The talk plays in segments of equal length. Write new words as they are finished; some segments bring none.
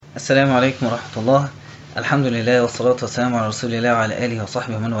السلام عليكم ورحمة الله. الحمد لله والصلاة والسلام على رسول الله وعلى آله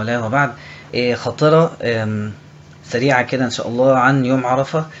وصحبه ومن والاه، وبعد. خاطرة سريعة كده إن شاء الله عن يوم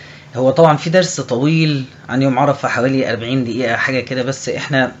عرفة. هو طبعا في درس طويل عن يوم عرفة حوالي 40 دقيقة حاجة كده، بس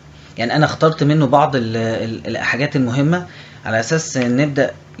احنا يعني أنا اخترت منه بعض الحاجات المهمة على أساس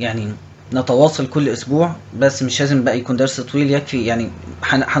نبدأ يعني نتواصل كل أسبوع، بس مش لازم بقى يكون درس طويل، يكفي يعني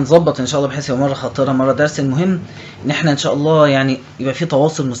هنظبط إن شاء الله بحيث يبقى مرة خاطرة مرة درس. المهم إن احنا إن شاء الله يعني يبقى في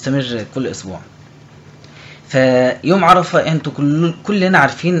تواصل مستمر كل أسبوع. فيوم عرفة انتوا كلنا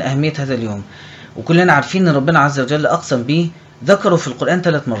عارفين أهمية هذا اليوم، وكلنا عارفين إن ربنا عز وجل أقسم به، ذكره في القرآن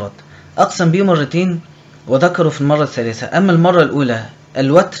 3 مرات، أقسم به مرتين وذكره في المرة الثالثة. أما المرة الأولى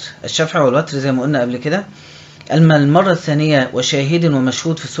الوتر، الشفع والوتر زي ما قلنا قبل كده. أما المرة الثانية وشاهد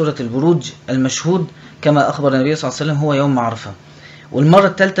ومشهود في سورة البروج، المشهود كما أخبر النبي صلى الله عليه وسلم هو يوم عرفة. والمرة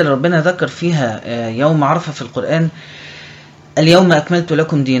الثالثة اللي ربنا ذكر فيها يوم عرفة في القرآن، اليوم أكملت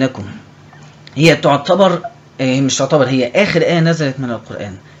لكم دينكم. هي تعتبر مش تعتبر، هي آخر آية نزلت من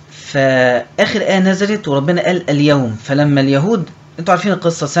القرآن. فآخر آية نزلت وربنا قال اليوم. فلما اليهود، انتوا عارفين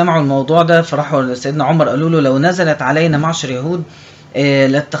القصة، سمعوا الموضوع ده فراحوا لسيدنا عمر قالوا له لو نزلت علينا معشر يهود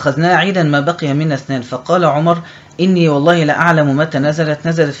لاتخذناه عيدا ما بقي منا 2. فقال عمر إني والله لا أعلم متى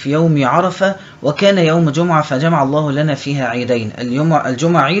نزلت في يوم عرفة وكان يوم جمعة فجمع الله لنا فيها عيدين،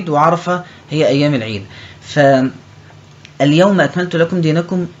 الجمعة عيد وعرفة هي أيام العيد. فاليوم أكملت لكم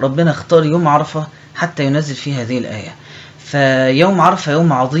دينكم، ربنا اختار يوم عرفة حتى ينزل فيه هذه الآية. فيوم عرفة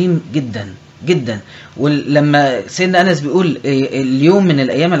يوم عظيم جدا جدا. ولما سيدنا أنس بيقول اليوم من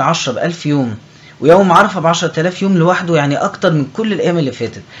الأيام العشرة ب1000 يوم، ويوم عرفة ب10,000 يوم لوحده، يعني أكتر من كل الأيام اللي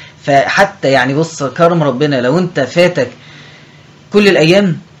فاتت. فحتى يعني بص كرم ربنا، لو أنت فاتك كل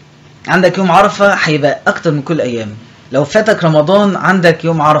الأيام عندك يوم عرفة هيبقى أكتر من كل الأيام. لو فاتك رمضان عندك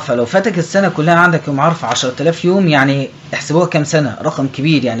يوم عرفة، لو فاتك السنة كلها عندك يوم عرفة. 10,000 يوم يعني احسبوها كام سنة، رقم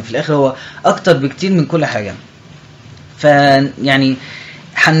كبير يعني، في الآخر هو أكتر بكتير من كل حاجة. فيعني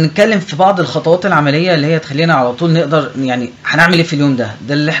هنتكلم في بعض الخطوات العملية اللي هي تخلينا على طول نقدر يعني هنعمل ايه في اليوم ده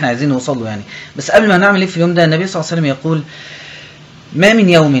اللي احنا عايزين نوصل له يعني. بس قبل ما نعمل ايه في اليوم ده، النبي صلى الله عليه وسلم يقول ما من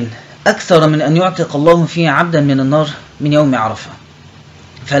يوم أكثر من أن يعتق الله فيه عبدا من النار من يوم عرفة.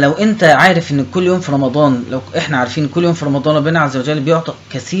 فلو انت عارف ان كل يوم في رمضان، لو احنا عارفين كل يوم في رمضان ربنا عز وجل بيعتق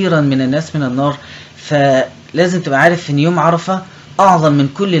كثيرا من الناس من النار، فلازم تبقى عارف ان يوم عرفة اعظم من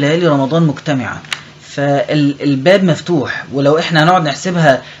كل ليالي رمضان مجتمعة. فالباب مفتوح. ولو احنا هنقعد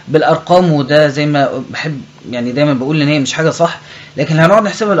نحسبها بالارقام، وده زي ما بحب يعني دايما بقول ان هي مش حاجة صح، لكن هنقعد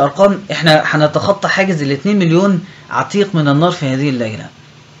نحسبها بالارقام احنا هنتخطى حاجز 2 مليون عتيق من النار في هذه الليلة.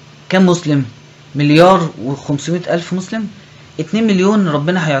 كم مسلم؟ 1,500,000 مسلم. 2 مليون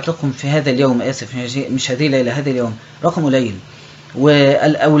ربنا هيعتقهم في هذا اليوم. آسف، مش هذه الليلة، هذا اليوم. رقم قليل.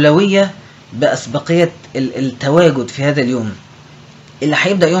 والأولوية بأسبقية التواجد في هذا اليوم اللي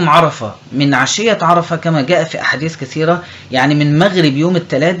هيبدأ يوم عرفة من عشية عرفة كما جاء في أحاديث كثيرة، يعني من مغرب يوم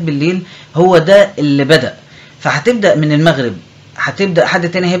الثلاث بالليل هو ده اللي بدأ. فهتبدأ من المغرب، هتبدأ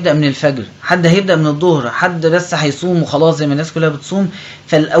حد تاني هيبدأ من الفجر، حد هيبدأ من الظهر، حد بس هيصوم وخلاص زي ما الناس كلها بتصوم.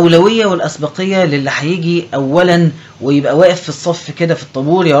 فالأولوية والأسبقية للي هيجي أولا ويبقى واقف في الصف كده في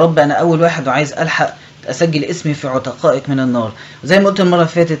الطابور، يا رب أنا أول واحد وعايز ألحق أسجل اسمي في عتقائك من النار. زي ما قلت المرة اللي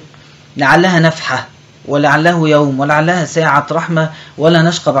فاتت، لعلها نفحة ولعله يوم ولعلها ساعة رحمة، ولا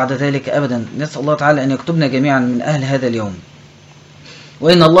نشقى بعد ذلك أبدا. نسأل الله تعالى أن يكتبنا جميعا من أهل هذا اليوم.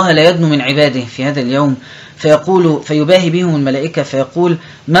 وإن الله لا يدنو من عباده في هذا اليوم فيباهي بهم الملائكة فيقول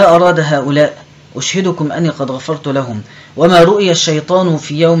ما أراد هؤلاء أشهدكم أني قد غفرت لهم. وما رؤي الشيطان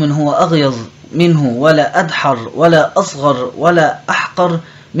في يوم هو أغيظ منه ولا أدحر ولا أصغر ولا أحقر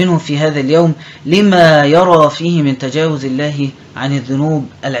منه في هذا اليوم، لما يرى فيه من تجاوز الله عن الذنوب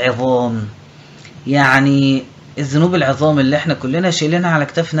العظام. يعني الذنوب العظام اللي احنا كلنا شايلينها على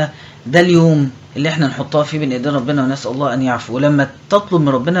كتفنا، ده اليوم اللي احنا نحطها فيه بين ايدين ربنا ونسأل الله ان يعفو. ولما تطلب من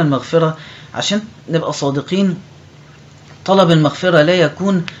ربنا المغفرة، عشان نبقى صادقين، طلب المغفرة لا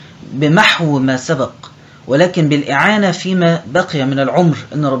يكون بمحو ما سبق، ولكن بالإعانة فيما بقي من العمر.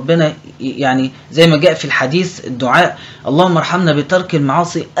 ان ربنا يعني زي ما جاء في الحديث الدعاء اللهم ارحمنا بترك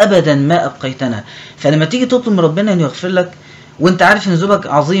المعاصي ابدا ما ابقيتنا. فلما تيجي تطلب من ربنا ان يغفر لك وانت عارف ان ذنوبك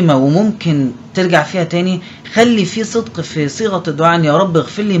عظيمة وممكن ترجع فيها تاني، خلي في صدق في صيغة الدعاء ان يا رب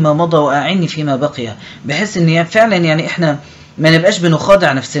اغفر لي ما مضى واعني فيما بقي، بحيث ان فعلا يعني احنا ما نبقاش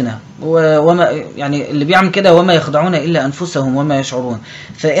بنخادع نفسنا. وما يعني اللي بيعمل كده وما يخدعون الا انفسهم وما يشعرون.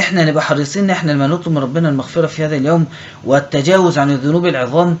 فاحنا نبقى حريصين ان احنا لما نطلب من ربنا المغفرة في هذا اليوم والتجاوز عن الذنوب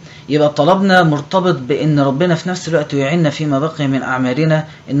العظام، يبقى طلبنا مرتبط بان ربنا في نفس الوقت يعيننا فيما بقي من اعمالنا،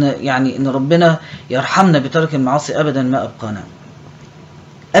 ان ربنا يرحمنا بترك المعاصي ابدا ما ابقانا.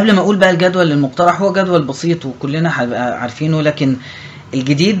 قبل ما اقول بقى الجدول المقترح، هو جدول بسيط وكلنا هنبقى عارفينه، لكن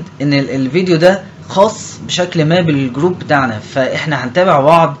الجديد ان الفيديو ده خاص بشكل ما بالجروب بتاعنا، فاحنا هنتابع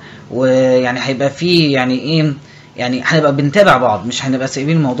بعض، ويعني هيبقى فيه يعني ايه، يعني هنبقى بنتابع بعض، مش هنبقى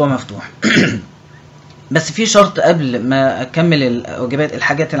سايبين الموضوع مفتوح. بس في شرط قبل ما اكمل الواجبات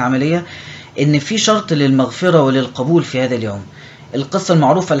الحاجات العمليه، ان في شرط للمغفره وللقبول في هذا اليوم. القصه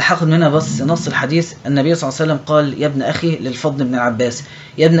المعروفه اللي هاخد منها بس نص الحديث، النبي صلى الله عليه وسلم قال: يا ابن اخي، للفضل بن العباس،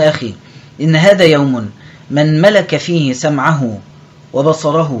 يا ابن اخي، ان هذا يوم من ملك فيه سمعه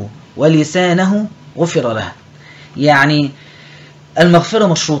وبصره ولسانه غفر له. يعني المغفره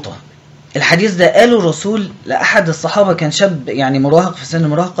مشروطه. الحديث ده قاله الرسول لأحد الصحابة، كان شاب يعني مراهق في سن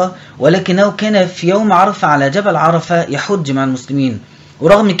المراهقة، ولكنه كان في يوم عرفة على جبل عرفة يحج مع المسلمين.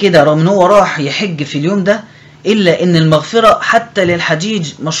 ورغم كده، رغم انه راح يحج في اليوم ده، إلا إن المغفرة حتى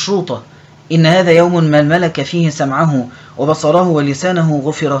للحجيج مشروطة. إن هذا يوم من ملك فيه سمعه وبصره ولسانه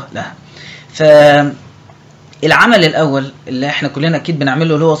غفر له. فالعمل الأول اللي احنا كلنا أكيد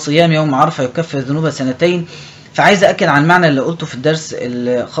بنعمله اللي هو صيام يوم عرفة يكفر الذنوب سنتين. فعايز أكد عن المعنى اللي قلته في الدرس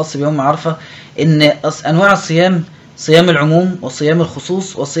الخاص بيوم عرفة، إن أنواع الصيام: صيام العموم وصيام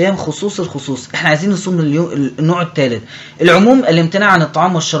الخصوص وصيام خصوص الخصوص. احنا عايزين نصوم النوع الثالث. العموم الامتناع عن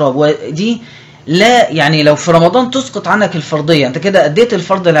الطعام والشراب، ودي لا يعني لو في رمضان تسقط عنك الفرضية، انت كده أديت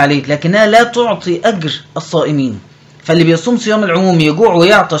الفرض اللي عليك، لكنها لا تعطي أجر الصائمين. فاللي بيصوم صيام العموم يجوع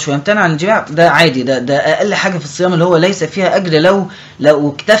ويعطش ويمتنع عن الجماع، ده عادي، ده أقل حاجة في الصيام اللي هو ليس فيها أجر لو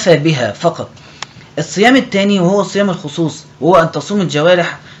اكتفى بها فقط. الصيام الثاني وهو صيام الخصوص، وهو أن تصوم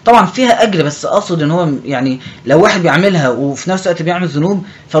الجوارح. طبعا فيها أجر، بس أقصد إن هو يعني لو واحد بيعملها وفي نفس الوقت بيعمل ذنوب،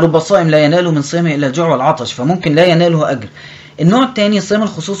 فرب صائم لا يناله من صيامه إلا الجوع والعطش، فممكن لا يناله أجر. النوع الثاني صيام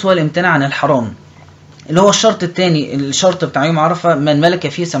الخصوص، هو الامتناع عن الحرام، اللي هو الشرط الثاني، الشرط بتاع يوم عرفة: من ملك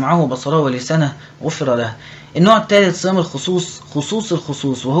فيه سمعه وبصره ولسانه غفر له. النوع الثالث صيام الخصوص، خصوص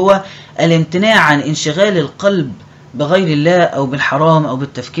الخصوص، وهو الامتناع عن انشغال القلب بغير الله أو بالحرام أو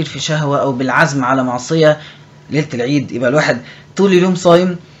بالتفكير في شهوة أو بالعزم على معصية. ليلة العيد يبقى الواحد طول اليوم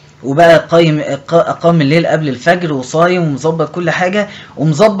صايم، وبقى أقام الليل قبل الفجر وصايم ومظبط كل حاجة،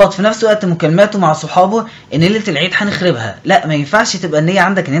 ومظبط في نفس الوقت مكالماته مع صحابه إن ليلة العيد هنخربها. لا، ما ينفعش تبقى النية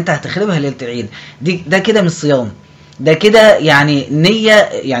عندك إن أنت هتخربها ليلة العيد. ده كده مش صيام، ده كده يعني نية،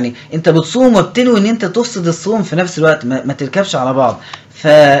 يعني أنت بتصوم وبتنوي إن أنت تفسد الصوم في نفس الوقت، ما تركبش على بعض.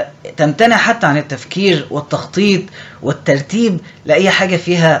 فتمتنع حتى عن التفكير والتخطيط والترتيب لأي حاجة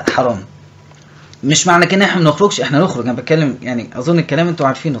فيها حرام. مش معنى كده احنا ما نخرجش، احنا نخرج، انا بتكلم يعني اظن الكلام انتوا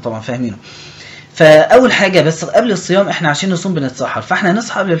عارفينه طبعا، فاهمينه. فاول حاجه بس قبل الصيام، احنا عشان نصوم بنتسحر، فاحنا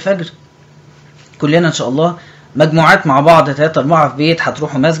نصحى قبل الفجر كلنا ان شاء الله، مجموعات مع بعض 3 4 في بيت،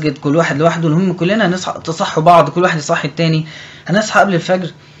 هتروحوا مسجد كل واحد لوحده، المهم كلنا نصحى، تصحوا بعض، كل واحد يصحي التاني. هنصحى قبل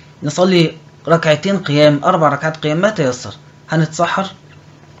الفجر، نصلي 2 قيام 4 ركعات قيام ما تيسر، هنتسحر،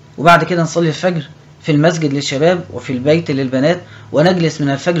 وبعد كده نصلي الفجر في المسجد للشباب وفي البيت للبنات، ونجلس من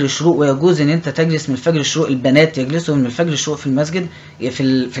الفجر الشروق. ويجوز ان انت تجلس من الفجر الشروق، البنات يجلسوا من الفجر الشروق في المسجد،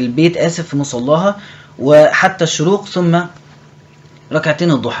 في البيت في مصلاها، وحتى الشروق، ثم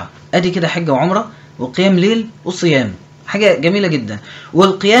 2 الضحى. ادي كده حجة وعمرة وقيام ليل وصيام، حاجة جميلة جدا.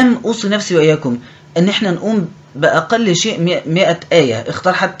 والقيام اوصي نفسي واياكم ان احنا نقوم بأقل شيء 100 آية.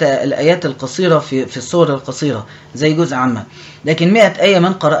 اختار حتى الآيات القصيرة في السور القصيرة زي جزء عامة، لكن 100 آية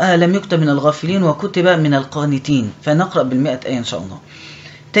من قرأها لم يكتب من الغافلين وكتب من القانتين، فنقرأ بال100 آية إن شاء الله.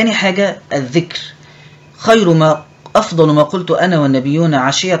 تاني حاجة الذكر، أفضل ما قلت أنا والنبيون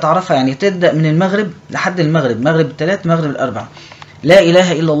عشية عرفة، يعني تبدأ من المغرب لحد المغرب، مغرب 3 مغرب 4. لا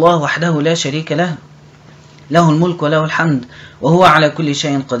إله إلا الله وحده لا شريك له، له الملك وله الحمد وهو على كل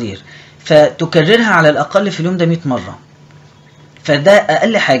شيء قدير. فتكررها على الأقل في اليوم ده 100 مرة، فده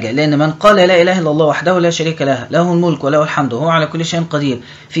أقل حاجة. لأن من قال لا إله إلا الله وحده لا شريك له، له الملك وله الحمد وهو على كل شيء قدير،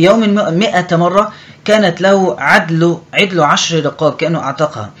 في يوم 100 مرة، كانت له عدل 10 رقاب كأنه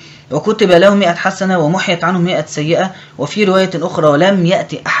أعتقها، وكتب له 100 حسنة ومحيت عنه 100 سيئة. وفي رواية أخرى: ولم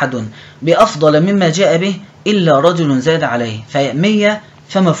يأتي أحد بأفضل مما جاء به إلا رجل زاد عليه. ف100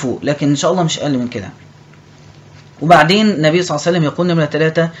 فما فوق، لكن إن شاء الله مش أقل من كده. وبعدين النبي صلى الله عليه وسلم يقول نمرة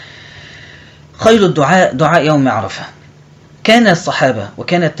 3: خير الدعاء دعاء يوم عرفة. كان الصحابة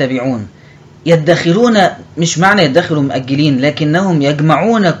وكان التابعون يدخرون، مش معنى يدخروا مؤجلين، لكنهم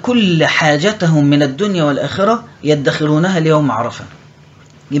يجمعون كل حاجتهم من الدنيا والآخرة يدخرونها ليوم عرفة.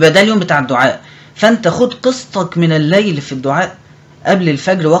 يبقى ده اليوم بتاع الدعاء، فانت خد قسطك من الليل في الدعاء. قبل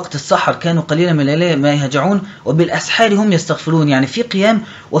الفجر وقت السحر كانوا قليلا من الليل ما يهجعون وبالأسحار هم يستغفرون، يعني في قيام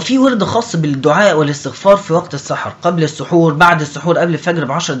وفي ورد خاص بالدعاء والاستغفار في وقت السحر، قبل السحور، بعد السحور، قبل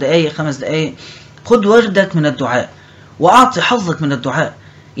الفجر ب10 دقائق 5 دقائق. خد وردك من الدعاء وأعطي حظك من الدعاء،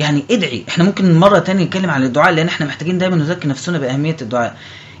 يعني ادعي. احنا ممكن مرة تانية نتكلم عن الدعاء، لأن احنا محتاجين دايما نذكر نفسنا بأهمية الدعاء.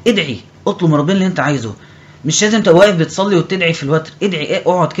 ادعي، اطلب من ربنا اللي انت عايزه، مش لازم تبقى واقف بتصلي وتدعي في الوتر، ادعي،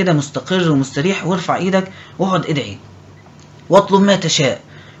 اقعد كده مستقر ومستريح وارفع ايدك واقعد ادعي واطلب ما تشاء،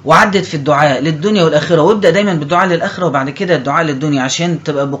 وعدد في الدعاء للدنيا والآخرة، وابدأ دايما بالدعاء للآخرة وبعد كده الدعاء للدنيا عشان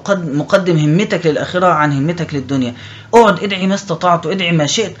تبقى مقدم همتك للآخرة عن همتك للدنيا. اقعد ادعي ما استطعت وادعي ما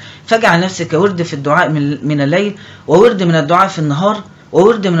شئت، فاجعل نفسك ورد في الدعاء من الليل، وورد من الدعاء في النهار،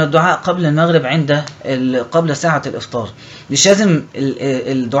 وورد من الدعاء قبل المغرب قبل ساعة الإفطار. مش لازم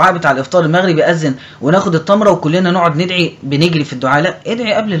الدعاء بتاع الإفطار المغرب يأذن وناخد التمرة وكلنا نقعد ندعي بنجري في الدعاء، لا،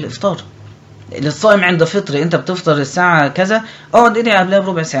 ادعي قبل الإفطار. للصائم عند فطر، انت بتفطر الساعة كذا، اقعد ادعي قبلها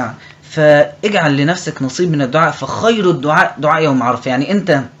بربع ساعة، فاجعل لنفسك نصيب من الدعاء. فخير الدعاء دعاء يوم عرفة. يعني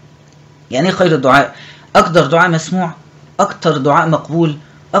انت، يعني ايه خير الدعاء؟ اكتر دعاء مسموع، اكتر دعاء مقبول،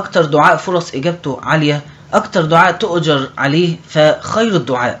 اكتر دعاء فرص اجابته عالية، اكتر دعاء تؤجر عليه. فخير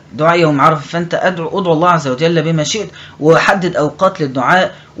الدعاء دعاء يوم عرفة. فانت ادعو الله عز وجل بما شئت، وحدد اوقات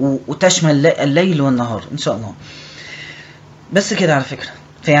للدعاء وتشمل الليل والنهار ان شاء الله. بس كده على فكرة.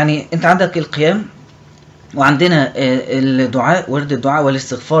 فيعني انت عندك القيام، وعندنا الدعاء، ورد الدعاء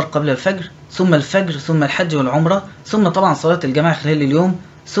والاستغفار قبل الفجر، ثم الفجر، ثم الحج والعمرة، ثم طبعا صلاة الجماعة خلال اليوم،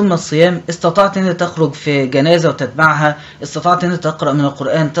 ثم الصيام. استطعت ان تخرج في جنازة وتتبعها، استطعت ان تقرأ من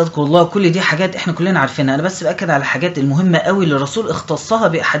القرآن، تذكر الله، كل دي حاجات احنا كلنا عارفينها. انا بس بأكد على الحاجات المهمة قوي اللي الرسول اختصها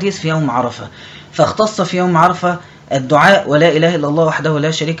بأحاديث في يوم عرفة. فاختص في يوم عرفة الدعاء ولا إله إلا الله وحده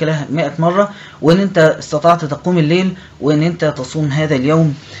لا شريك له 100 مرة، وإن أنت استطعت تقوم الليل، وإن أنت تصوم هذا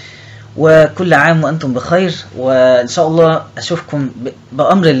اليوم. وكل عام وأنتم بخير، وإن شاء الله أشوفكم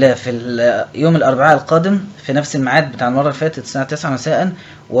بأمر الله في يوم الأربعاء القادم في نفس الميعاد بتاع المرة اللي فاتت الساعة 9 مساء،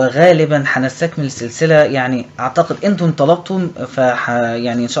 وغالبا هنستكمل السلسلة. يعني أعتقد أنتم طلبتم،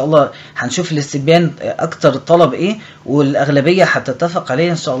 يعني إن شاء الله هنشوف الاستبيان أكتر طلب إيه، والأغلبية هتتفق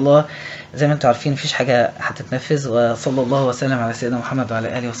عليه إن شاء الله. زي ما أنتم عارفين مفيش حاجة هتتنفذ. وصلى الله وسلم على سيدنا محمد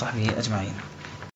وعلى آله وصحبه أجمعين.